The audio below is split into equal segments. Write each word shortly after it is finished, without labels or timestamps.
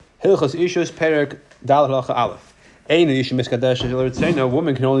Hilchos Ishus Perek Dal Halacha Aleph. A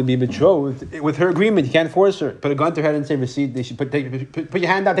woman can only be betrothed with her agreement. You can't force her. Put a gun to her head and say, receipt. They should put your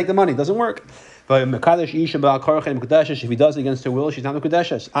hand out, take the money. It doesn't work. But if he does it against her will, she's not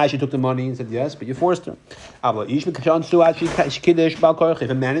Mekudeshes. She took the money and said yes, but you forced her. If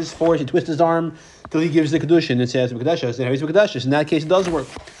a man is forced, he twists his arm till he gives the Kedushin and says Mekudeshes, then he's Mekudeshes. In that case, it does work.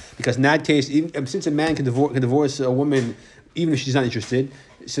 Because in that case, since a man can divorce a woman even if she's not interested,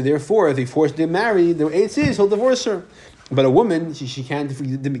 so therefore, if he forced her to marry, the eighth is he'll divorce her. But a woman, she can't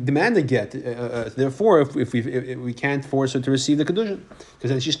demand a get. Therefore, if we can't force her to receive the kedushin,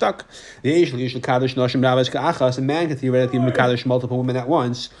 because then she's stuck. A man can theoretically mekadosh multiple women at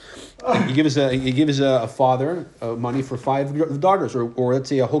once. He gives a father money for 5 daughters, or let's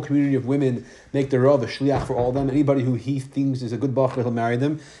say a whole community of women make the rav a shliach for all of them. Anybody who he thinks is a good bacher, he'll marry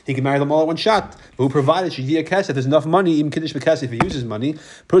them. He can marry them all at one shot. But who provided shidiyah kesef? There's enough money, even kiddush bekesef, if he uses money.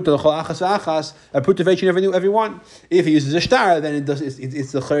 Put the everyone. If he uses a star, then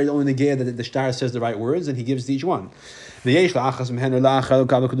it's the chayr only the gear that the star says the right words, and he gives to each one. And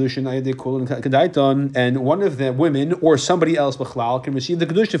one of the women or somebody else can receive the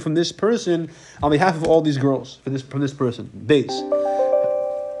kedusha from this person on behalf of all these girls from this person. Base.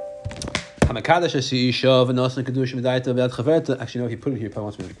 Actually, no, he put it here. He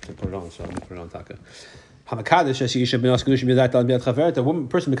wants me to put it on, so I'm going to put it on Taka. A person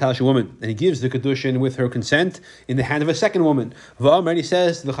mekadosh a woman, and he gives the kedushin with her consent in the hand of a second woman. And he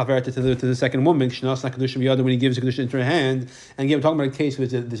says to the chaverta to the second woman, when he gives the kedushin into her hand, and again, we're talking about a case where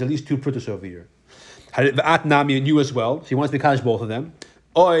there's at least 2 prutos over here. And you as well. So he wants to mekadosh both of them.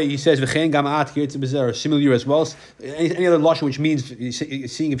 Or he says or similar as well. Any other lashon which means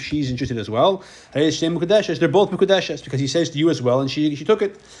seeing if she's interested as well. They're both mekudeshes because he says to you as well, and she took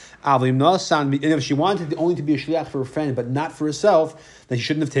it. And if she wanted only to be a shliach for a friend, but not for herself, then she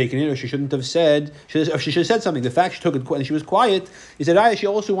shouldn't have taken it, or she shouldn't have said. She should have said something. The fact she took it and she was quiet, he said, she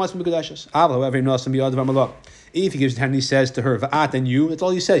also wants to be mekudeshes. However, if he gives it and he says to her, "Va'at," and you, that's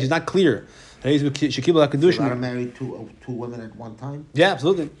all he says. He's not clear. She's allowed to marry two women at one time? Yeah,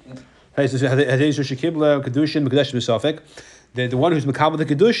 absolutely. The one who's makabel the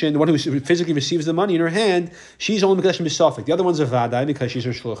kedushin, the one who physically receives the money in her hand, she's only mekadosh b'safek. The other one's a vadai because she's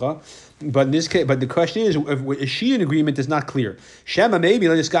her shlucha. But in this case, the question is she in agreement is not clear. Shema maybe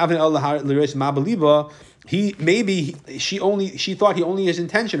she thought his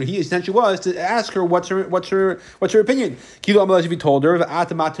intention was to ask her what's her opinion. If he told her,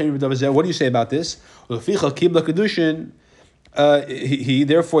 what do you say about this? Therefore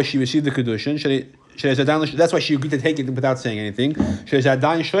she received the kedushin. That's why she agreed to take it without saying anything. Because the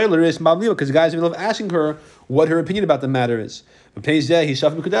guy is in the middle of asking her what her opinion about the matter is. That's why it's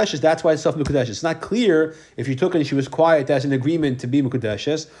self-mukudeshes. It's not clear if she took it and she was quiet as an agreement to be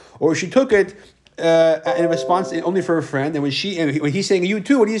mukudeshes, or if she took it in response only for her friend, and when he's saying you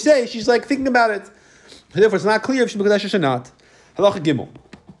too, what do you say? She's like thinking about it. So therefore, it's not clear if she's mukudeshes or not. Halacha Gimel.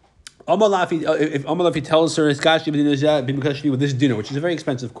 If Amalafi tells her it's with this dinner, which is a very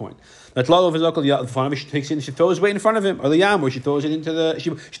expensive coin, she takes it, she throws it right in front of him, or the yam, or she throws it she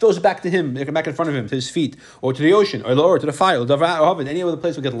throws it back to him, back in front of him, to his feet, or to the ocean, or to the fire, or oven. Any other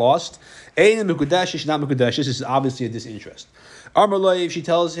place will get lost. She's not mekudesh. This is obviously a disinterest.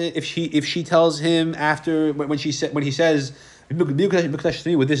 If she tells him after when he says mekudesh to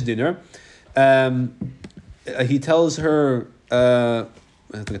me with this dinner, he tells her.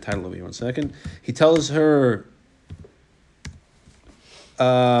 I have to get a title over here. 1 second. He tells her.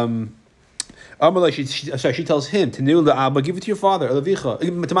 She tells him to give it to your father, or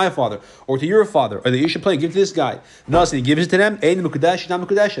to my father, or to your father, or the Isha play, give it to this guy. No, so he gives it to them. You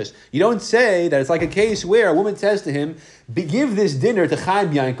don't say that it's like a case where a woman says to him, give this dinner to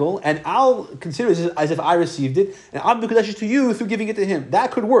Chaim Yankel, and I'll consider it as if I received it, and I'm mekudeshes to you through giving it to him.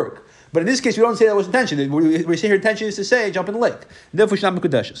 That could work. But in this case, we don't say that was intention. We say her intention is to say, jump in the lake. Therefore, she's not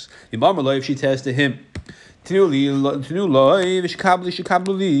mekudeshes. If she says to him, if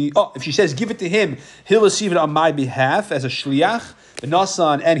she says, give it to him, he'll receive it on my behalf as a shliach,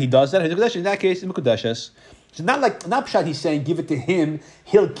 and he does that, in that case, it's mekudeshes. So not pshat, he's saying, give it to him,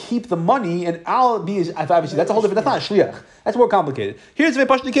 he'll keep the money, and I'll be his, obviously, that's a whole different, that's not a shliach. That's more complicated. Here's the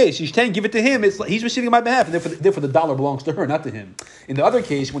very case. She's saying, give it to him, he's receiving on my behalf, and therefore the dollar belongs to her, not to him. In the other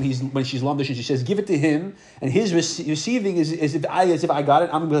case, when she's lamdish and she says, give it to him, and his receiving is as if I got it,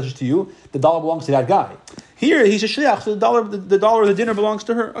 I'm going to to you, the dollar belongs to that guy. Here, he's a shliach, so the dollar or the dinner belongs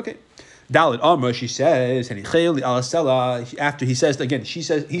to her. Okay. Dalit Amra, she says, after he says again, he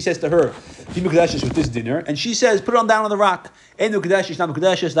says to her, "Be mekudeshes with this dinner," and she says, "Put it on down on the rock." And mekudeshes, not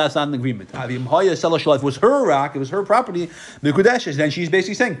mekudeshes. That's not an agreement. If it was her rock, it was her property. Mekudeshes, then she's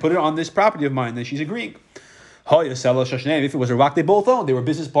basically saying, "Put it on this property of mine." Then she's agreeing. If it was a rock they both owned, they were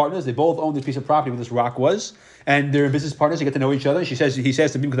business partners. They both owned this piece of property where this rock was, and they're business partners. They get to know each other. He says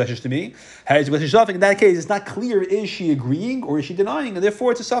to me, "Mekudeshes to me." In that case, it's not clear: is she agreeing or is she denying? And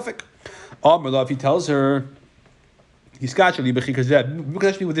therefore, it's a suffix. If he tells her, he's scotchly because that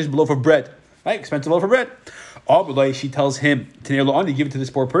with this loaf of bread, right? Expensive loaf of bread. She tells him, give it to this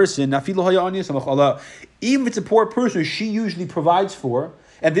poor person. Even if it's a poor person, she usually provides for.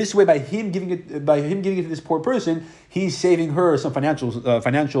 And this way, by him giving it to this poor person, he's saving her some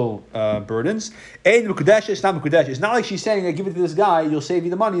financial burdens. It's not like she's saying, "I give it to this guy, you'll save me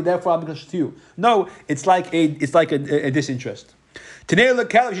the money, therefore I'm going to you." No, it's like a disinterest.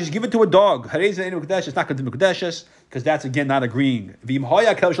 She's give it to a dog. It's not going to Mekudeshes, because that's again not agreeing. If it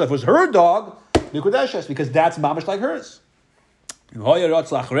was her dog, Mekudeshes, because that's mamash like hers. If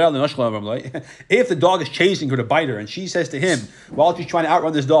the dog is chasing her to bite her, and she says to him, while she's trying to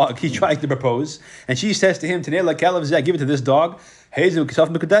outrun this dog, he's trying to propose, and she says to him, "Give it to this dog."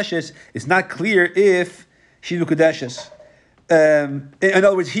 It's not clear if she's Mekudeshes. In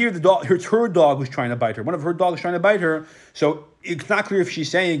other words, here it's her dog who's trying to bite her. One of her dogs is trying to bite her, so it's not clear if she's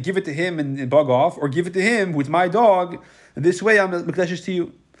saying, "Give it to him and bug off," or "Give it to him with my dog, and this way I'm Mekudeshes to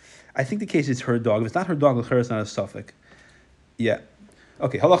you." I think the case is her dog. If it's not her dog, it's not a suffix. Yeah.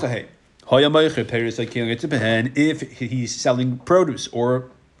 Okay. Halacha hey. If he's selling produce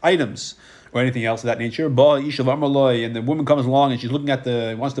or items or anything else of that nature, and the woman comes along and she's looking at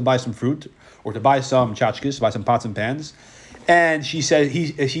wants to buy some fruit or to buy some tchotchkes, buy some pots and pans, and she says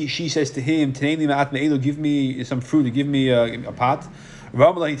she says to him, "Give me some fruit, give me a pot."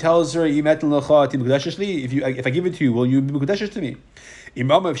 He tells her, "If I give it to you, will you be mekudeshes to me?"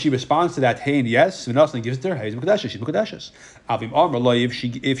 If she responds to that, hey and yes, and gives it to her, she's mekudeshes.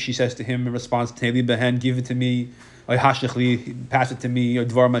 If she says to him in response, give it to me, pass it to me, or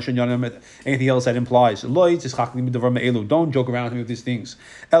anything else that implies, don't joke around with me with these things.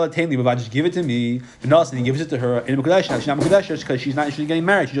 Just give it to me, and he gives it to her, and she's not mekudeshes because she's getting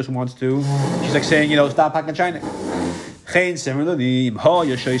married. She just wants to. She's like saying, stop packing China. Similarly,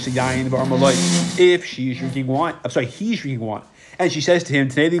 if she's drinking wine, he's drinking wine. And she says to him,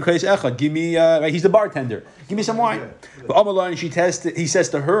 "Give me." He's the bartender. Give me some wine. But he says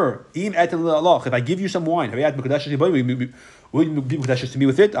to her, "If I give you some wine, will you be mekudeshes to me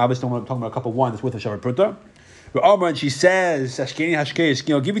with it?" Obviously, I'm talking about a cup of wine that's worth a shavar pruta. And she says,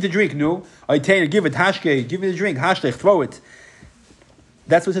 "Give me the drink." No, I tell you, give it hashke. Give me the drink. Hashtag, throw it.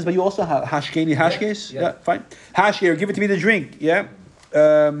 That's what it says. But you also have hashkeni hashkes. Yeah, fine. Hashke, or give it to me the drink. Yeah.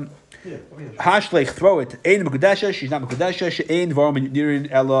 Hashlech, throw it. Ein mekudeshes, she's not mekudeshes. Ein varom nirin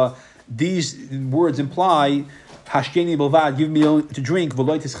ella. These words imply hashkeni belvad. Give me to drink.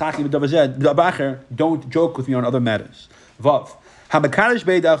 V'loy tischachim b'davazer. Don't joke with me on other matters. Vav. Hamakadosh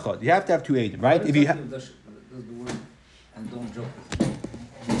beid echad. You have to have two eidim, right? If you and don't joke.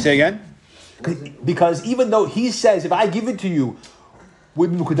 Say again. Because even though he says, "If I give it to you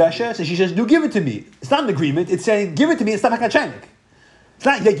with mekudeshes," and she says, "No, give it to me." It's not an agreement. It's saying, "Give it to me and stop hakachanik." It's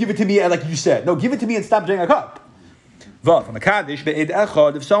not give it to me like you said. No, give it to me and stop drinking a cup.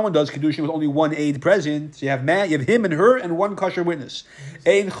 If someone does kedushin with only one aid present, so you have him and her and one kosher witness.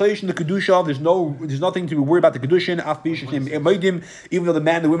 There's nothing to be worried about the kedushin. Even though the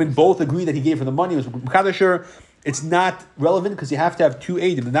man and the women both agree that he gave her the money, it was kadosher. It's not relevant because you have to have two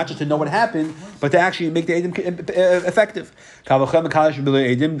eidim, not just to know what happened, but to actually make the eidim effective.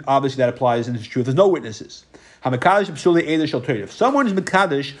 Obviously, that applies in this truth. There's no witnesses. If someone is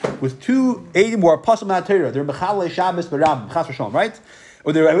mekadosh with two eidim who are pasal mat Torah, they're mechalei Shabbos b'Rabim, chas v'shalom, right?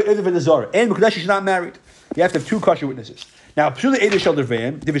 Or they're either for the zara, and mekadosh is not married. You have to have two kosher witnesses. Now, if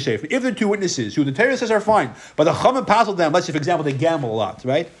the two witnesses who the Torah says are fine, but the Chachamim pasal them, let's say for example they gamble a lot,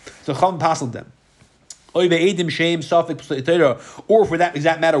 right? So the Chachamim pasal them. Or for that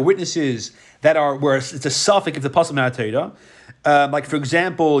exact matter, witnesses that are where it's a suffix if the pasal mat Torah. Like for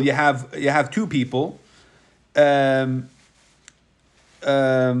example, you have two people. You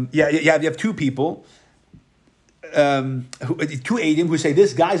have two people, two Eidim who say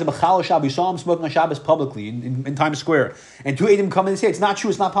this guy's a Machal Shabbos. We saw him smoking on Shabbos publicly in Times Square. And two Eidim come in and say it's not true,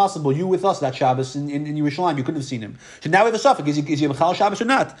 it's not possible. You with us that Shabbos in Yerushalayim, you couldn't have seen him. So now we have a suffix. Is he a Machal Shabbos or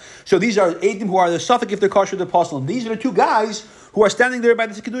not? So these are Eidim who are the suffix if they're kosher, the apostle. And these are the two guys who are standing there by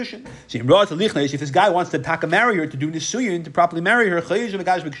this kedushin. If this guy wants to marry her, to do nisuyin, to properly marry her,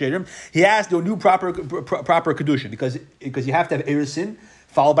 he has to do a new proper kedushin because you have to have erisin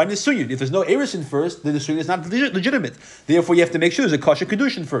followed by Nisuyin. If there's no Erisin first, the Nisuyin is not legitimate. Therefore, you have to make sure there's a kosher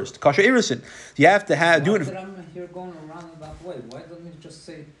kedushin first, kosher Erisin. You have to do it. I'm here going around about way. Why don't you just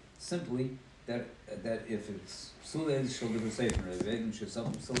say simply that if it's Sulei shall give a sefer,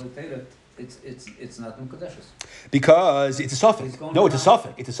 it's not Mukadeshus. Because it's a suffix. No, it's a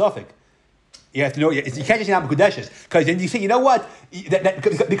suffix. It's a suffix. You have to know. You can't just say Mukadeshus, because then you say, you know what?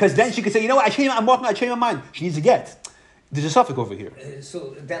 Because then she could say, you know what? I'm walking. I changed my mind. She needs a get. There's a suffix over here.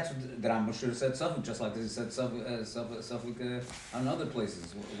 So that's what the Rambam should have said suffix, just like he said suffix on other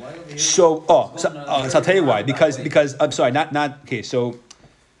places. Why over here? So I'll tell you why. Because I'm sorry, not okay. So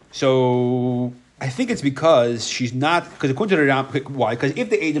I think it's because she's not, because according to the Rambam, why? Because if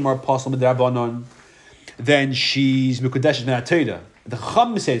the Edom are apostle Midrabanon, then she's Mekudesh Minatayda. The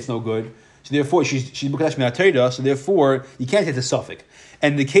Chacham say it's no good, so therefore she's Mekudesh Minatayda. So therefore you can't say it's a suffix.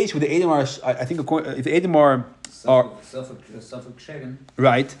 And the case with the Edom are, I think, if the Edom are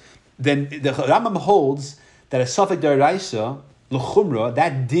right, then the Rambam holds that a suffix deraisa l'chumra,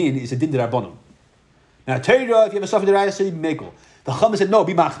 that din is a din derabanan. Now Torah, if you have a suffix deraisa, you be mekel. The Chacham said no,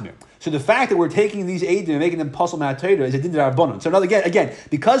 be machmir. So the fact that we're taking these Eidim and making them puzzle Torah is a din derabanan. So again,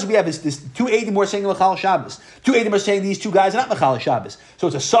 because we have this two Eidim who are saying Mechal Shabbos, two Eidim are saying these two guys are not Mechal Shabbos. So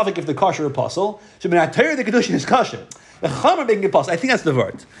it's a suffix if the kosher apostle. So Torah the kedushin is kosher. The Chacham are making it puzzle. I think that's the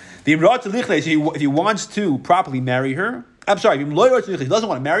word. The Imrat Lichle, if he wants to properly marry her, I'm sorry, if he doesn't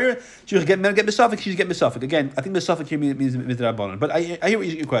want to marry her, she should get Misafik, she should get Misafik. Again, I think Misafik here means Midrabanan. But I hear what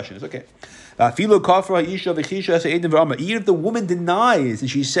your question is. Okay. Even if the woman denies and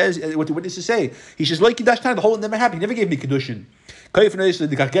she says what the witnesses say, he says, like Kiddush time, the whole never happened. He never gave me Kiddushin.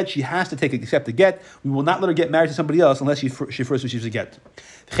 She has to accept the get. We will not let her get married to somebody else unless she first receives a get.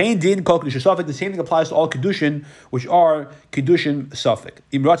 The same thing applies to all Kiddushin, which are Kiddushin Suffik.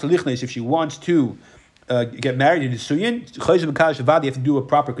 If she wants to get married in Nisuyin, you have to do a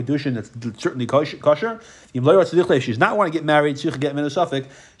proper Kiddushin that's certainly kosher. If she's not want to get married, she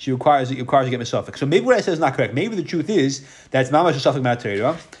requires to get Misafik. So maybe what I said is not correct. Maybe the truth is that it's Mamash Misafik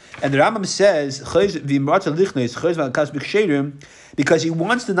Matera. And the Rambam says, because he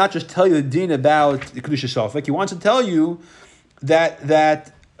wants to not just tell you the din about the Kedusha Safek, he wants to tell you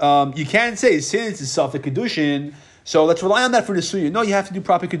that you can't say since it's Safek Kedushin, so let's rely on that for the Suya. No, you have to do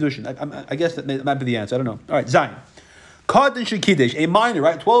proper Kedushin. I guess that might be the answer. I don't know. All right, Zion. Kaddish Kiddush, a minor,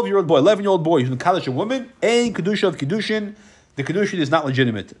 right? 12-year-old boy, 11-year-old boy, who's Kaddish a woman, a Kedusha of Kiddushin, the Kiddushin is not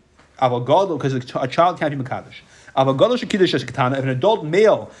legitimate. Avagad, because a child can't be Mekadosh. If an adult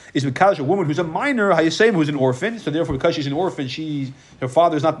male is Mekadosh a woman who's a minor, who's an orphan, so therefore because she's an orphan, her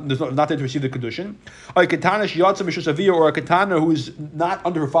father is not there to receive the Kedushin. Or a Katana who's not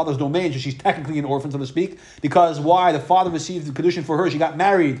under her father's domain, so she's technically an orphan, so to speak, because why? The father received the Kedushin for her, she got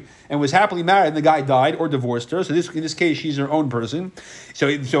married and was happily married, and the guy died or divorced her, so in this case she's her own person. So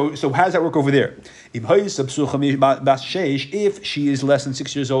how does that work over there? If she is less than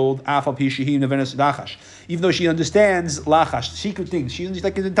 6 years old, even though she understands lachash, secret things, she's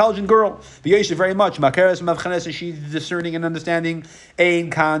like an intelligent girl. Very much. She's discerning and understanding.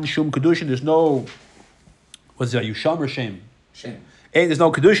 Ein kan shum kedushin. There's no, what's that? Yusham or shame? Shame. There's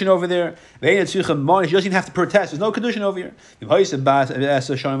no kedushin over there. She doesn't even have to protest. There's no kedushin over here.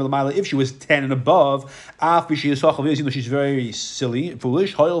 If she was 10 and above, even though she's very silly,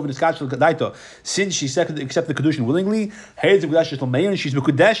 foolish, since she accepted the kedushin willingly, she's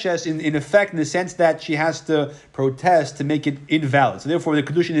mekudeshes in effect, in the sense that she has to protest to make it invalid. So therefore, the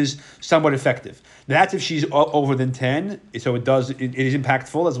kedushin is somewhat effective. That's if she's over than 10, so it is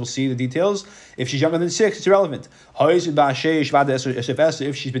impactful, as we'll see the details. If she's younger than 6, it's irrelevant. If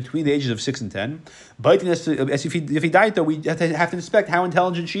she's between the ages of 6 and 10, but if he died, though, we have to inspect how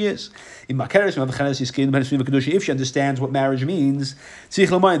intelligent she is. If she understands what marriage means,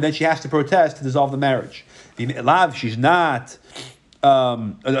 then she has to protest to dissolve the marriage. She's not.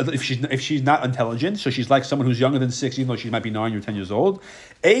 If she's not intelligent, so she's like someone who's younger than 6, even though she might be 9 or 10 years old.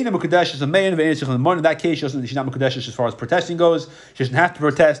 In that case, she's not Mukadesh as far as protesting goes. She doesn't have to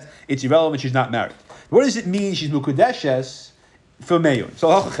protest. It's irrelevant. She's not married. What does it mean she's Mukadesh for Meyon? So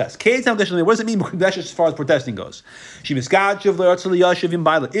what does it mean Mukadesh as far as protesting goes? If she was Mukadesh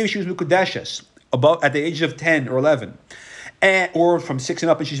about at the age of 10 or 11, or from 6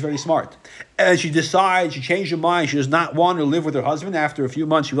 and up, and she's very smart, and she decides, she changed her mind, she does not want to live with her husband. After a few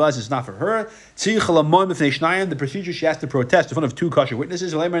months, she realizes it's not for her. The procedure, she has to protest in front of 2 kosher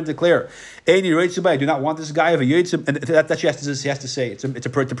witnesses and declare, I do not want this guy of a yotzim, and that she has to say. It's a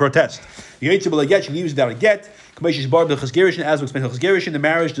protest. The yotzim will get, she leaves without a get. As we explained, the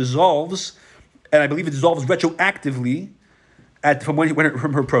marriage dissolves, and I believe it dissolves retroactively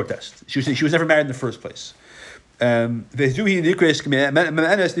from her protest. She was never married in the first place. This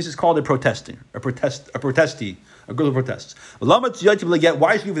is called a protesting, a protestee, a girl who protests. Why should you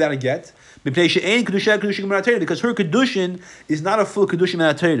give without a get? Because her kedushin is not a full kedushin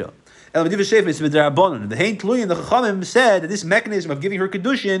minatayra. The Chachamim said that this mechanism of giving her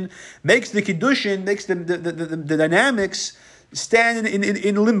kedushin makes the dynamics stand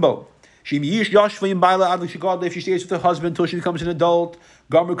in limbo. If she stays with her husband until she becomes an adult,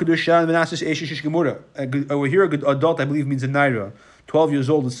 over here, adult, I believe, means a naira. 12 years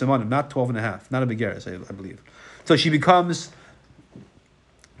old is semanim, not 12 and a half, not a begeres, I believe. So she becomes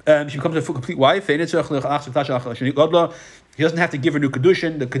a complete wife. He doesn't have to give her new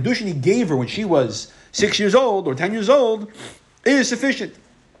kedushin. The kedushin he gave her when she was 6 years old or 10 years old is sufficient.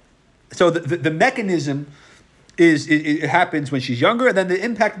 So the mechanism it happens when she's younger, and then the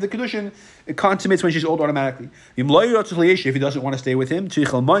impact of the kedushin it consummates when she's old automatically. If he doesn't want to stay with him, she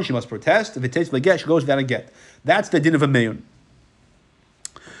must protest. If it takes the get, she goes without a get. That's the din of a meyun.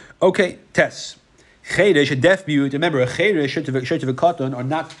 Okay, Tess. Cheresh, a deaf mute. Remember, a cheresh, shert of a katan are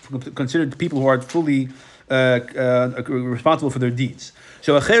not considered people who are fully responsible for their deeds.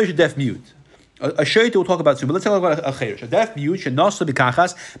 So a cheresh, a deaf mute. A shayta we'll talk about soon, but let's talk about a cheresh. A deaf mute, shenasa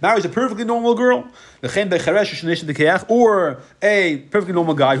b'kachas, marries a perfectly normal girl, or a perfectly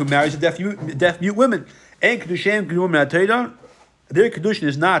normal guy who marries a deaf mute woman. Their kedushin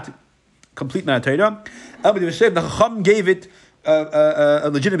is not complete manatayra. The Chacham gave it a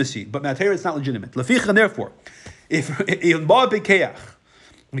legitimacy, but manatayra it's not legitimate. Leficha, and therefore, if ba bekeach,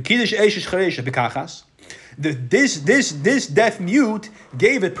 mekidish eishes cheresh b'kachas. This deaf mute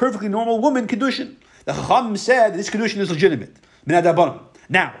gave a perfectly normal woman kedushin. The Chacham said this kedushin is legitimate.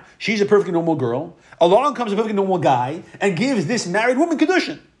 Now she's a perfectly normal girl. Along comes a perfectly normal guy and gives this married woman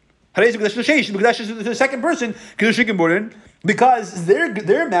kedushin. The second person kedushin because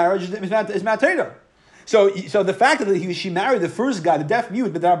their marriage is matayra. So the fact that she married the first guy, the deaf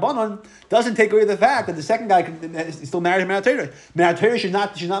mute, but the Rabbanon doesn't take away the fact that the second guy is still married to matayra. Matayra she's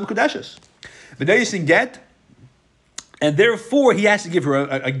not mekudeshes. But they used to get, and therefore he has to give her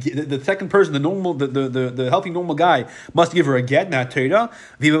the second person, the normal, the healthy normal guy must give her a get. According to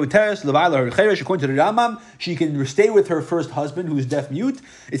the Rambam, she can stay with her first husband who is deaf mute.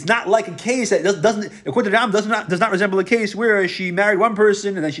 It's not like a case that doesn't according to the Rambam does not resemble a case where she married one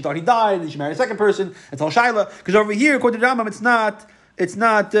person and then she thought he died and she married a second person. It's all shaila because over here, according to the Rambam, it's not. Since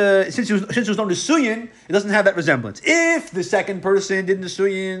it was known as suyin, it doesn't have that resemblance. If the second person did the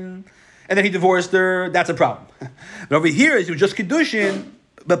suyin and then he divorced her, that's a problem. But over here, it was just kedushin,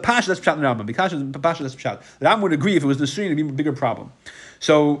 but pasha that's pshat in the Rambam. Because pasha that's pshat. The Rambam would agree if it was the suyin, it'd be a bigger problem.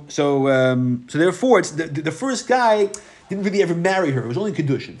 So therefore, it's the first guy didn't really ever marry her. It was only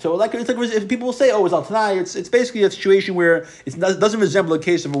kedushin. So it's like if people will say, "Oh, it was al tanai." It's basically a situation where it doesn't resemble a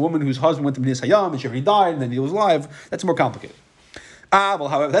case of a woman whose husband went to Bnei Hayam and she already died and then he was alive. That's more complicated. Well,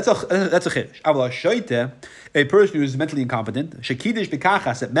 however, that's a chiddush. A person who is mentally incompetent, shekidish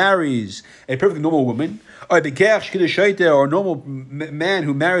bekachas, that marries a perfectly normal woman, or bekach shekidish shaita, or a normal man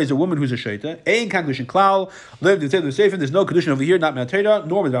who marries a woman who's a shaita. Ein kan kedushin klal. Lived in the sefer. There's no kedushin over here, not minatayra,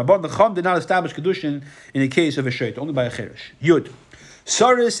 nor the Rabban. The Chacham did not establish kedushin in the case of a shaita, only by a cheresh. Yud.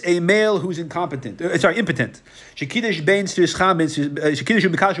 Saris, a male who's impotent. Shekidish beins to his cham, shekidish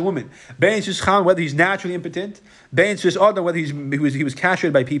ubikash a woman. Beins to his cham, whether he's naturally impotent. Beins to his other, whether he was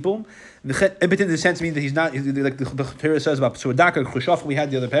castrated by people. Impotent in the sense means that he's not like the Torah says about Suadaka Chushav. We had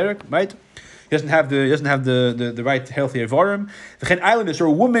the other parak, right? He doesn't have the right healthy avarim. The chen islanders, or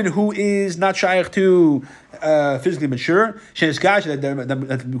a woman who is not shaykh to physically mature. It's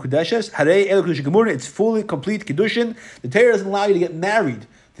fully complete kedushin. The Torah doesn't allow you to get married.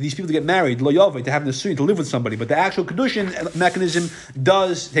 To these people to get married, lo yaveh, to have the suin, to live with somebody, but the actual kedushin mechanism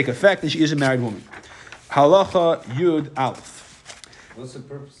does take effect, and she is a married woman. Halacha Yud Aleph. What's the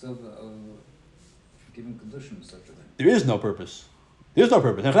purpose of giving kedushin such a thing? There is no purpose. There's no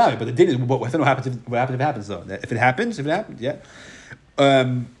purpose. But the din is what happens if it happens though. If it happens, yeah.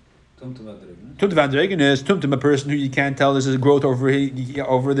 Tumtum van der Regen is tumtum, a person who you can't tell this is growth over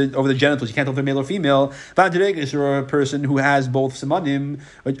the genitals. You can't tell if they're male or female. Van der Regen is a person who has both semanim,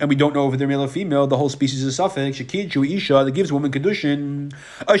 and we don't know if they're male or female. The whole species is a suffix. Shekidchu isha that gives a woman kedushin.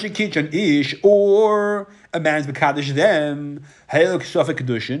 A shekidchu an ish, or a man's mekadosh them. Haluk suffix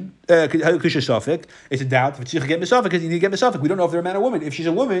kedushin. Haluk kusha suffix. It's a doubt. If it's get misafik, because you need to get misafik. We don't know if they're a man or woman. If she's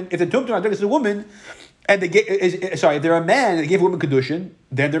a woman, if the tumtum van der Regen is a woman. And if they're a man and they give a woman kedushin,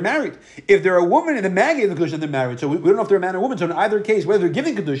 then they're married. If they're a woman and the man gave the kedushin, they're married. So we don't know if they're a man or woman. So in either case, whether they're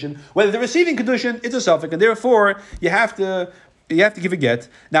giving kedushin, whether they're receiving kedushin, it's a suffix, and therefore you have to You have to give a get.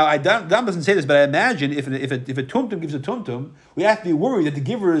 Now, Dam doesn't say this, but I imagine if a tumtum gives a tumtum, we have to be worried that the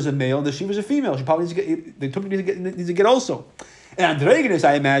giver is a male and the shiva is a female. She probably needs to get, the tumtum needs to get also. And androgynous,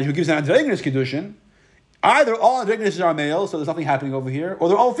 I imagine, who gives an androgynous kedushin, either all androgynuses are male, so there's nothing happening over here, or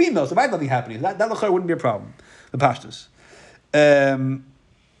they're all female, so there's nothing happening. That wouldn't be a problem. The pashtus.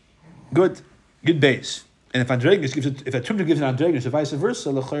 Good base. And if androgynous if a tumtum gives an androgynous, or vice versa,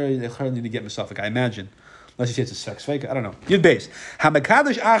 lechayr need to get misafik, I imagine. Unless you say it's a sex fake, I don't know. Good base.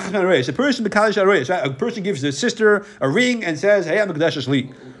 Hamakadosh achas men areis. A person mekadosh areis. Right? A person gives their sister a ring and says, "Hey, I'm a kadosh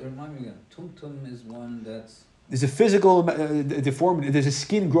li." Remind me again. Tumtum is one that's. There's a physical deformity. There's a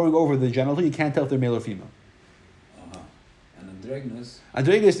skin growing over the genital. You can't tell if they're male or female. And androgynous.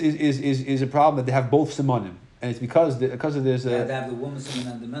 Androgynous is a problem that they have both simonim. And it's because of this. They have the woman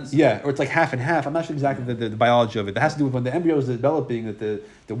semen and the men semen. Yeah, or it's like half and half. I'm not sure exactly the biology of it. That has to do with when the embryo is developing, that the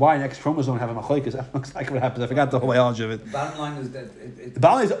Y and X chromosome have a machlokes. I don't know exactly what happens. I forgot the whole biology of it. The bottom line is that The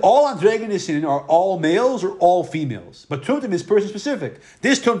bottom line is all androgynous are all males or all females. But tumtum is person specific.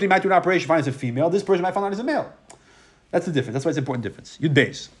 This tumtum might do an operation find as a female. This person might find out as a male. That's the difference. That's why it's an important difference. Yud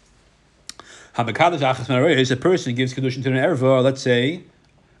base. Hamakadosh achas men areis. A person gives kedushin to an erva, let's say,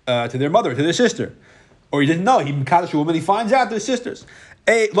 to their mother, to their sister. Or he didn't know. He Kaddish a woman. He finds out they're sisters.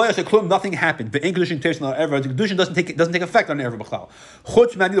 Nothing happened. But in kedushin teres not erva. The kedushin doesn't take effect on erva b'chlal.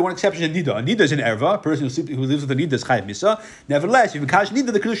 Chutz man nida. One exception is nida. A nida is an erva. A person who lives with a nida is chayav misa. Nevertheless, if you kaddish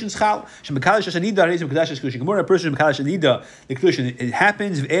nida, the kedushin is chal. Shem kaddish as a nida, harizim kaddish as kedushin gemur. A person who kaddish a nida, the kedushin it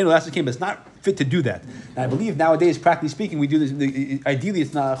happens. If ein last came, but it's not fit to do that. And I believe nowadays, practically speaking, we do this. Ideally,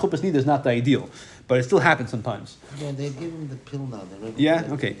 it's not chuppahs nida is not the ideal. But it still happens sometimes. Yeah, they give him the pill now. Yeah,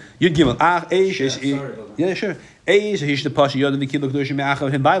 okay. Yud Gimel. Yeah, sure. If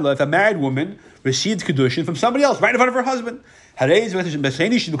a married woman receives kedushin from somebody else right in front of her husband,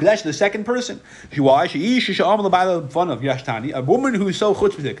 the second person. A woman who is so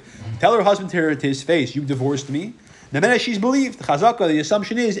chutzpahdik, tell her husband to his face, "You divorced me." The minute she's believed, the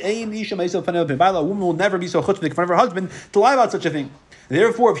assumption is, a woman will never be so chutzpahdik in front of her husband to lie about such a thing.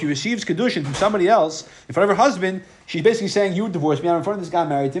 Therefore, if she receives kedushin from somebody else in front of her husband, she's basically saying, "You divorced me. I'm in front of this guy,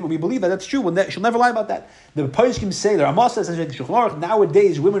 married him," and we believe that that's true. She'll never lie about that. The poskim say that Amos says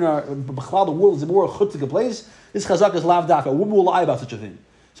nowadays women are the world is a more chutzpah place. This chazak is lav dafka. A woman will lie about such a thing.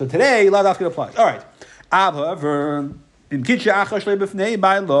 So today, lav dafka applies. All right. However, if someone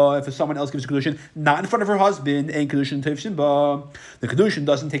else gives kedushin not in front of her husband, ain't kedushin teifshin ba. The kedushin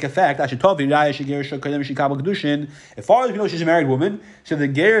doesn't take effect. As far as we know, she's a married woman, so the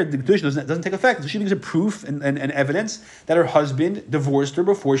kedushin doesn't take effect. So she brings a proof and evidence that her husband divorced her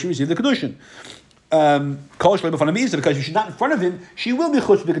before she received the kedushin. Because she's not in front of him, she will be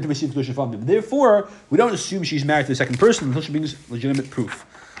chutzpah to receive kedushin from him. Therefore, we don't assume she's married to the second person until she brings legitimate proof.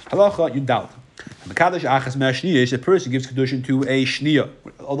 Halacha, you doubt. A person gives kedushin to a shniya.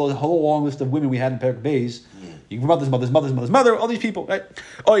 Although the whole long list of women we had in Perek Beis, you give mother's mother, all these people, right?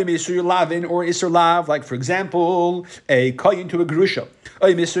 Or you Isur Lavin or Isur Lav, like for example, a koyin to a gerusha. Or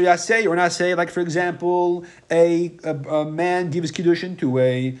you Isur Yaseh or Naseh, like for example, a man gives kedushin to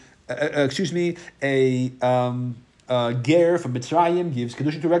a ger from Mitzrayim gives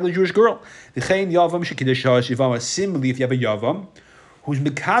kedushin to a regular Jewish girl. Similarly, if you have a yavam who's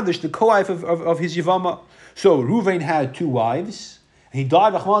mekadosh the co-wife of his yavama. So Ruvain had two wives, and he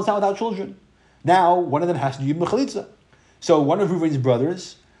died without children. Now one of them has to do yibum chalitza. So one of Ruvain's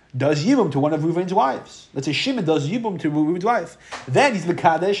brothers does yibum to one of Ruvain's wives. Let's say Shimon does yibum to Ruvain's wife. Then he's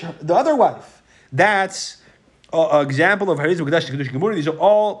mekadosh the other wife. That's an example of harizim kedush kedushin gemura. These are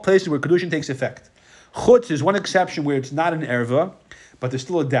all places where kedushin takes effect. Chutz is one exception where it's not an erva, but there's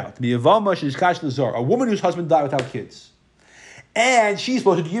still a doubt. A woman whose husband died without kids. And she's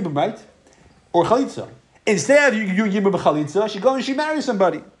supposed to do yibum, right? Or chalitza. Instead of you do yibum chalitza, she goes and she marries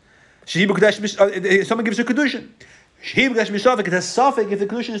somebody. Someone gives her kedushin. It has suffix if the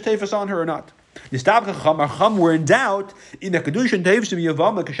kedushin is teifas on her or not. If the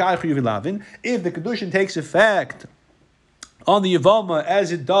kedushin takes effect on the Yavalma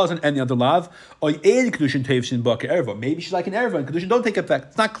as it does on any other lav, maybe she's like an erva, and kedushin don't take effect.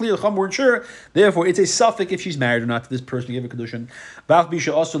 It's not clear. Chum weren't sure. Therefore, it's a suffix if she's married or not to this person who gave her kedushin.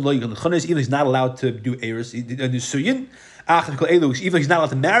 Even if he's not allowed to do eris, even if he's not allowed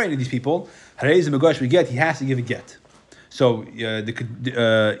to marry any of these people, he has to give a get. So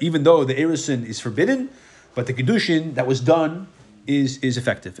even though the erisin is forbidden, but the kedushin that was done is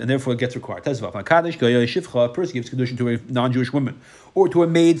effective, and therefore it gets required. Tezvav. A person gives kedushin to a non-Jewish woman, or to a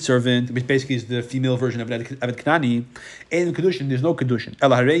maid servant, which basically is the female version of Evet Kanani. In kedushin, there's no kedushin.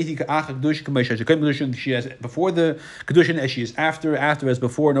 She has before the kedushin as she is after as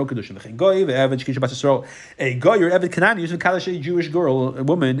before, no kedushin. A goy or Evet Kanani using kadash a Jewish girl, a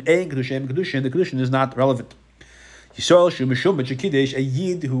woman, a kedushin. The kedushin is not relevant. Yisrael Shumashum, but Shekidesh, a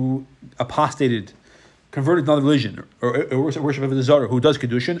Yid who apostated, converted to another religion, or worship of the Zara, who does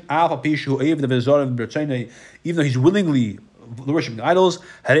Kedushin, even though he's willingly worshiping idols,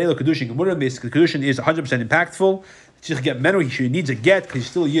 Kedushin is 100% impactful. To get men, he needs a get because he's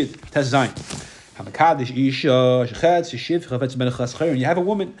still a Yid. Test Zayin. You have a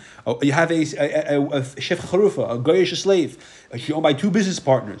woman, you have a Shef Charufa, a Goyish slave. She's owned by two business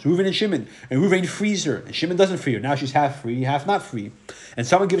partners, Reuven and Shimon. And Reuven frees her, and Shimon doesn't free her. Now she's half free, half not free. And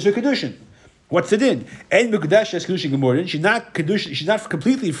someone gives her Kedushin. What's the din? She's not Kedushin, she's not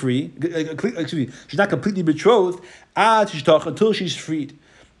completely free, she's not completely betrothed until she's freed.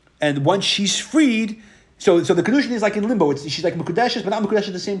 And once she's freed, so the kedushin is like in limbo. She's like mekudeshes, but not mekudeshes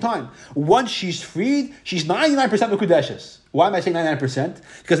at the same time. Once she's freed, she's 99% mekudeshes. Why am I saying 99%?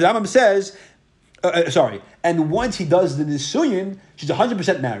 Because the Rambam says, and once he does the nisuyin, she's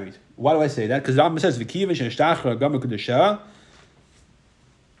 100% married. Why do I say that? Because the Rambam says v'kiva shenishtachra gam mekudesha.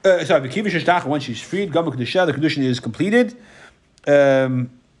 V'kiva shenishtachra, once she's freed, gam mekudesha, the kedushin is completed.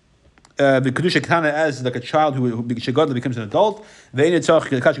 The kedusha kana as like a child who becomes an adult. He does not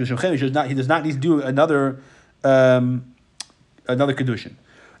need to do another kedushin.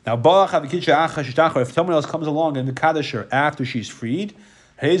 Now, if someone else comes along and the kaddish after she's freed,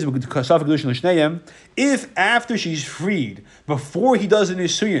 if after she's freed, before he does the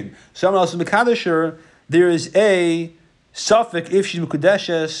nisuyin, someone else is mekadesher, there is a suffix if she's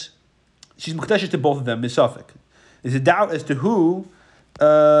mekudeshes to both of them. Is suffix. There's a doubt as to who.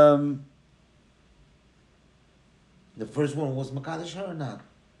 The first one was Makadosh or not?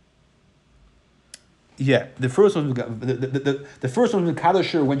 Yeah, the first one the first one was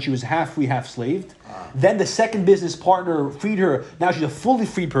Makadosh when she was half free, half slaved. Then the second business partner freed her. Now she's a fully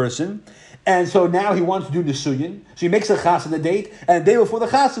free person, and so now he wants to do the suyin. So he makes a chasana date, and the day before the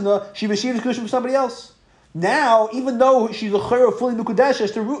chasana, she receives kedusha from somebody else. Now, even though she's a chayra fully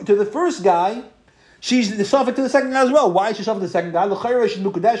mukadeshes to the first guy, she's the suffix to the second guy as well. Why is she suffix to the second guy? The chayra she's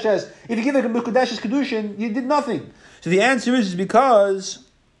mukadeshes. If you give her mukadeshes kedushin, you did nothing. So the answer is because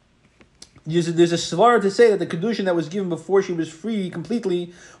there's a svara to say that the kedushin that was given before she was free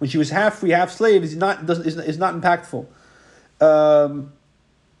completely, when she was half free, half slave, is not impactful.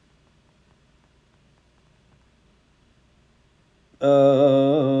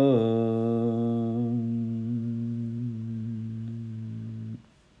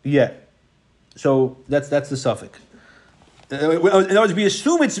 Yeah. So that's the suffix. In other words, we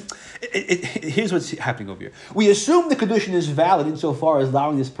assume here's what's happening over here. We assume the kedushin is valid insofar as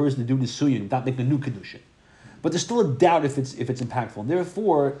allowing this person to do the suyin without making a new kedushin, but there's still a doubt if it's impactful.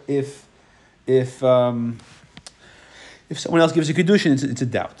 Therefore, if someone else gives a kedushin, it's a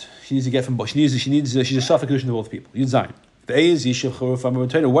doubt. She needs to get from both. She's a suffix kedushin to both people. Yud Zayin.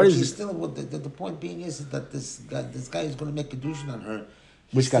 What is this? Still, the point being is that this guy is going to make kedushin on her.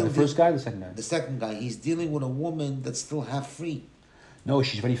 Which guy? The first guy or the second guy? The second guy. He's dealing with a woman that's still half free. No,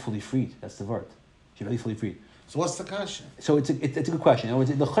 she's already fully freed. That's the word. She's already fully freed. So what's the kasha? So it's a good question.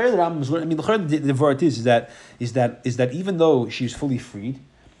 The chayr that the word is that even though she's fully freed,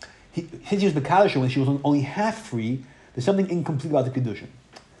 his was mekadesher when she was only half free. There's something incomplete about the kedushin.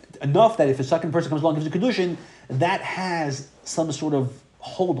 Enough that if a second person comes along and gives a kedushin, that has some sort of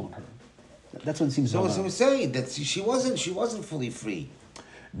hold on her. That's what it seems. So we're saying that she wasn't fully free.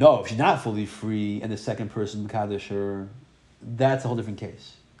 No, if she's not fully free and the second person mekadesher, that's a whole different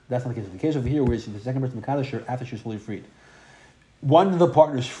case. That's not the case. The case over here where the second person mekadesher after she was fully freed. One of the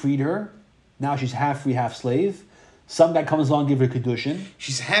partners freed her. Now she's half free, half slave. Some guy comes along, give her kedushin.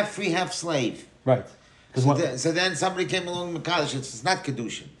 She's half free, half slave. Right. So then somebody came along with mekadosh. It's not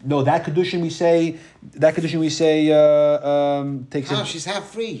kedushin. No, that kedushin we say takes. No, she's half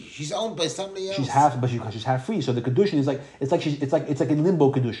free. She's owned by somebody else. She's half free. So the kedushin is it's like in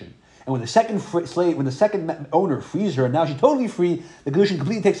limbo kedushin. And when the second owner frees her, now she's totally free. The kedushin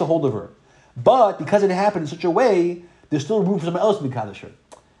completely takes a hold of her. But because it happened in such a way, there's still room for someone else to be mekadosh her.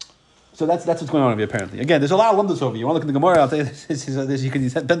 So that's what's going on over here, apparently. Again, there's a lot of lumdus over here. You want to look at the Gemara, I'll tell you this. You can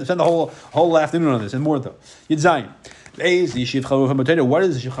spend the whole afternoon on this, and more though. Yud Zayin. What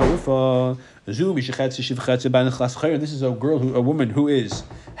is the Charufa? This is a woman who is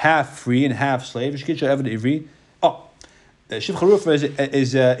half free and half slave. Oh, Shiv Charufa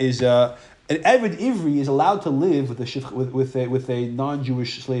is An Eved Ivri is allowed to live with a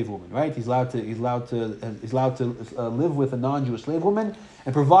non-Jewish slave woman, right? He's allowed to live with a non-Jewish slave woman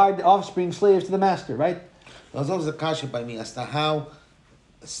and provide offspring slaves to the master, right? There's always a kasha by me as to how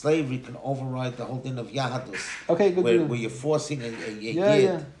slavery can override the whole thing of Yahadus. Okay, good. Where you're forcing a Yeah, yid.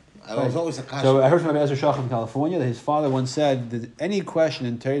 yeah. There's always a kasha. So I heard from Rabbi Ezra Shach from California that his father once said that any question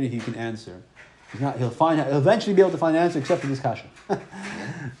in Torah he can answer. He'll eventually be able to find an answer except for this kasha.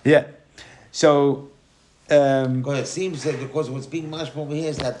 Yeah. So, Because it seems that because what's being mashma over here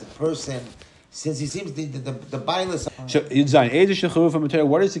is that the person, since he seems the bias. so Zayin, Eidah Shich Charufa Torah.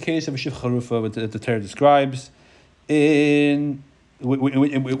 What is the case of a Shich Charufa that the Torah describes? In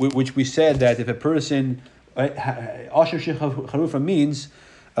which we said that if a person, Asher Shich Charufa means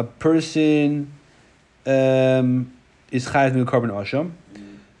a person is chayav min carbon asham.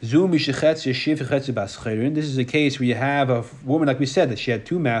 This is a case where you have a woman, like we said, that she had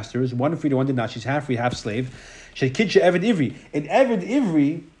two masters, one free, one did not. She's half free, half slave. She had Kidsha Eved Ivri. An Eved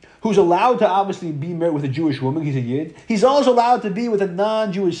Ivri, who's allowed to obviously be married with a Jewish woman, he's a Yid. He's also allowed to be with a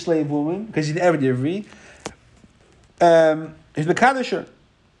non-Jewish slave woman, because he's an Eved Ivri. He's Mekadisher,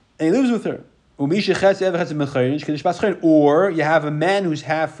 and he lives with her. Or you have a man who's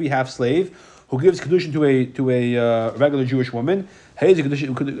half free, half slave, who gives kedushin to a regular Jewish woman.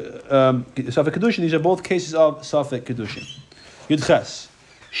 Safek kedushin. These are both cases of safek kedushin. Yudches.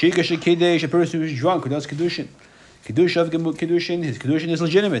 Shika shekidesh, a person who is drunk who does kedushin. Kedushin of kedushin. His kedushin is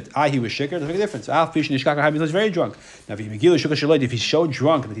legitimate. He was shikar. There's a big difference. Alf fish nishkaka. He was very drunk. Now, if he's so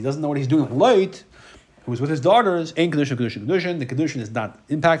drunk that he doesn't know what he's doing, like light, who was with his daughters, ain't kedushin. The kedushin is not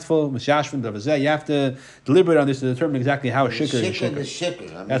impactful. You have to deliberate on this to determine exactly how a shikar is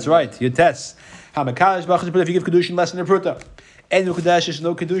shikar. That's right. You test. If you give kedushin less than a pruta, and no kedash is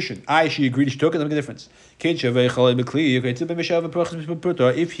no kedushin. She agreed. She took it. Doesn't make a difference.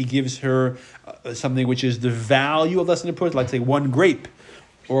 If he gives her something which is the value of less than a pruta, like say one grape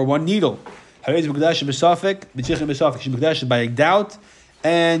or one needle, she's mekudashes by a doubt,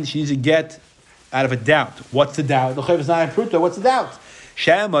 and she needs to get out of a doubt. What's the doubt? The is not a pruta. What's the doubt?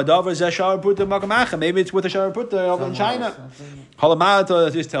 Maybe it's with a shara pruta over in China.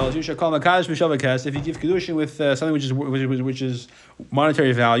 This tells you if you give kedushin with something which is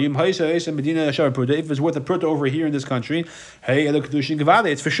monetary value, if it's worth a pruta over here in this country,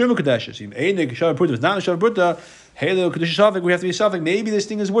 it's for sure kedushin. If shara pruta is not a shara pruta, we have to be suffix. Maybe this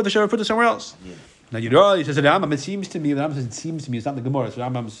thing is worth a shara pruta somewhere else. Now he says the Rambam. It seems to me. It's not the Gemara. It's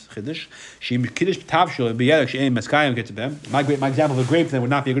Rambam's chiddush. My example of a grape then would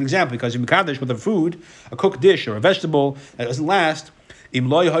not be a good example because you mekadesh with a food, a cooked dish or a vegetable that doesn't last. If it's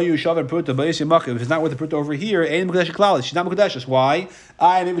not with the pruta over here, she's not mekadesh. Why?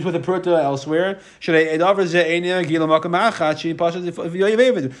 Maybe it's with a pruta elsewhere.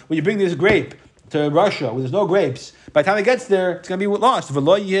 When you bring this grape to Russia, where there's no grapes, by the time it gets there, it's going to be lost. You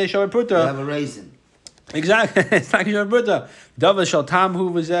have a raisin. Exactly, it's not your Buddha. Dava shal tam who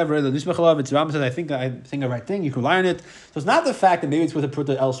was ever the Nishmachalav. It's Rambam says I think the right thing. You can rely on it. So it's not the fact that maybe it's with a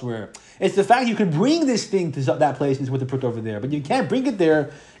pruta elsewhere. It's the fact you can bring this thing to that place and it's with a pruta over there, but you can't bring it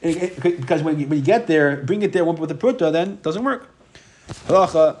there because when you get there, bring it there with a pruta, then it doesn't work.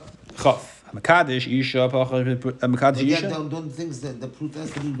 Halacha chaf. Makadesh isha. Makadesh isha. Don't things that the pruta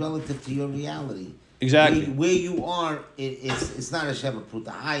has to be relative to your reality. Exactly. Where you are, it's not a Sheva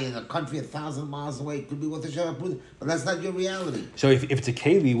Pruta. In a country 1,000 miles away, it could be with a Sheva Pruta, but that's not your reality. So if it's a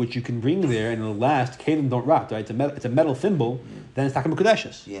keli, which you can bring there and it'll last, kelim don't rot, right? It's a metal thimble, then it's takim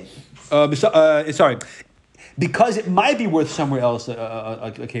kodeshes. Yeah. Sorry. Because it might be worth somewhere else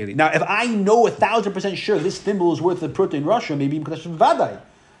a keli. Now, if I know 1,000% sure this thimble is worth a pruta in Russia, maybe kodeshes v'vaday.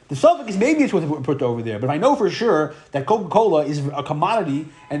 The suffix is maybe it's worth a pruta over there, but if I know for sure that Coca-Cola is a commodity,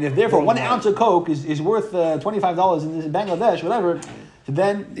 and if therefore 1 ounce of Coke is worth $25 in Bangladesh, whatever,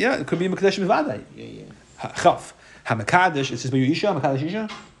 then it could be Mekadesh Mivadai. Yeah. Chaf. Ha-Mekadesh, it says by you Isha, Mekadesh Isha?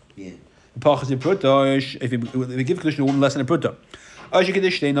 Yeah. If you give Kedushin to a woman less than a pruta. Or you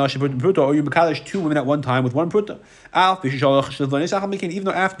Mekadesh 2 women at one time with 1 pruta. Even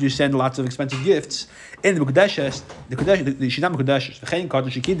though after you send lots of expensive gifts, in the Mekudeshes, she's not Mekudeshes.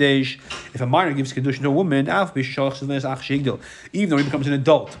 If a minor gives Kedushin to a woman, even though he becomes an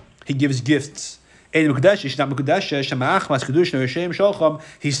adult, he gives gifts. He's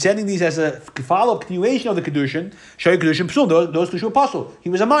sending these as a follow-up continuation of the Kedushin. Those Kedushin were puzzle. He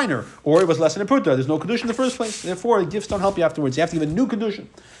was a minor, or it was less than a pruta. There's no Kedushin in the first place. Therefore, the gifts don't help you afterwards. You have to give a new Kedushin.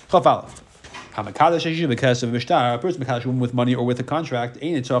 A person Mekadesh woman with money or with a contract,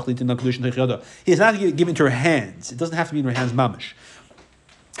 he does not have to give it into her hands. It doesn't have to be in her hands, mamish.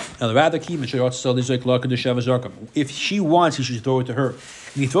 Rather, if she wants, he should throw it to her.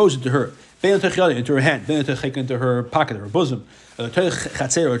 And he throws it to her. into her hand, into her pocket, her bosom, or to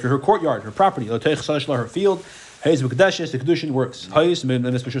her courtyard, her property, her field. The kedushin works.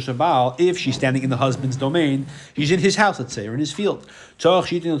 If she's standing in the husband's domain, she's in his house, let's say, or in his field. He has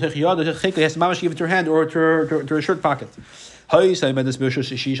to give it to her hand or to her shirt pocket.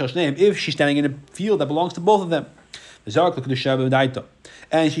 If she's standing in a field that belongs to both of them.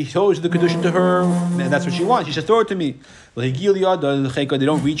 And she throws the kedushin to her, and that's what she wants. She says, "Throw it to me." They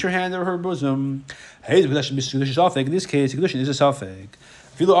don't reach her hand or her bosom. In this case, kedushin is a safek.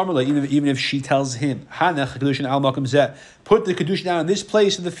 Even if she tells him, "Put the kedushin down in this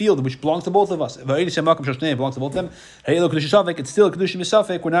place in the field, which belongs to both of us." Belongs to both of them. It's still a kedushin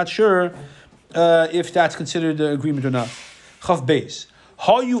safek. We're not sure if that's considered an agreement or not. Chav beis.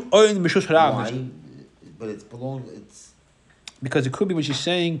 How you own mishus harav? Why? But it's Because it could be when she's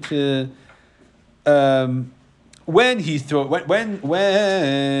saying to, when he throws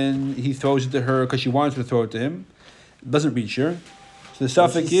it to her because she wants to throw it to him, it doesn't reach her. So the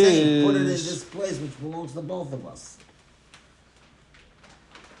suffix is put it in this place which belongs to both of us.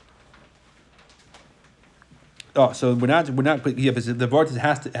 Oh, so we're not. Yeah, but the word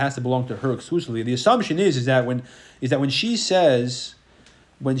has to belong to her exclusively. The assumption is that when she says.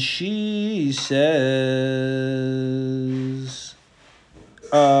 So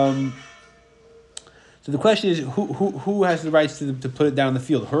the question is who has the rights to put it down in the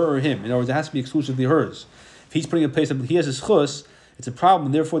field, her or him? In other words, it has to be exclusively hers. If he's putting a place he has his chus, it's a problem.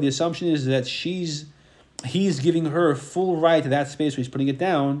 And therefore, the assumption is that he's giving her full right to that space where he's putting it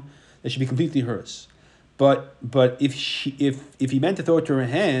down. That should be completely hers. But if he meant to throw it to her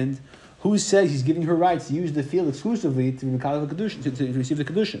hand, who says he's giving her rights to use the field exclusively to receive the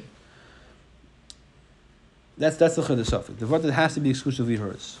kedushin? That's the chiddush suffix. The word that has to be exclusively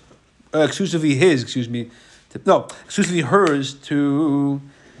hers, exclusively his. Exclusively hers to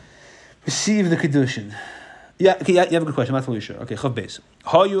receive the kedushin. Yeah, okay. Yeah, you have a good question. I'm not totally sure. Okay, chav beis.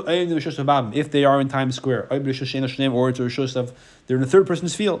 If they are in Times Square, or it's a rishus of they're in a third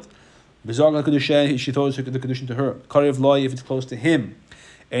person's field. She throws the kedushin to her. Karev loy if it's close to him.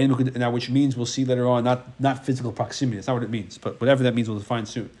 Now, which means we'll see later on, not physical proximity. That's not what it means, but whatever that means, we'll define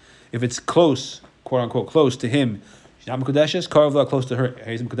soon. If it's close, quote unquote, close to him, close to her.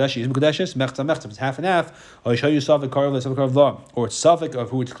 If it's half and half, or it's suffix of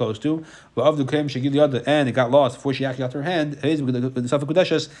who it's close to, and it got lost before she actually got her hand. It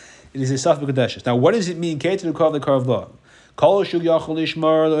is a suffix. Now, what does it mean? If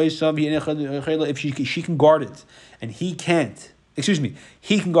she can guard it and he can't. He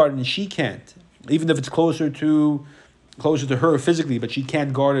can guard it and she can't. Even if it's closer to her physically, but she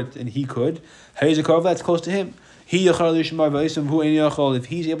can't guard it and he could. That's close to him. If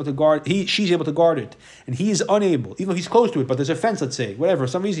he's able to guard, she's able to guard it, and he is unable, even though he's close to it. But there's a fence, let's say, whatever.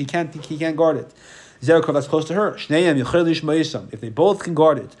 For some reason he can't guard it. That's close to her. If they both can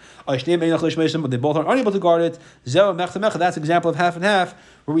guard it, but they both are unable to guard it. That's an example of half and half,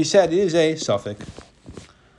 where we said it is a suffix.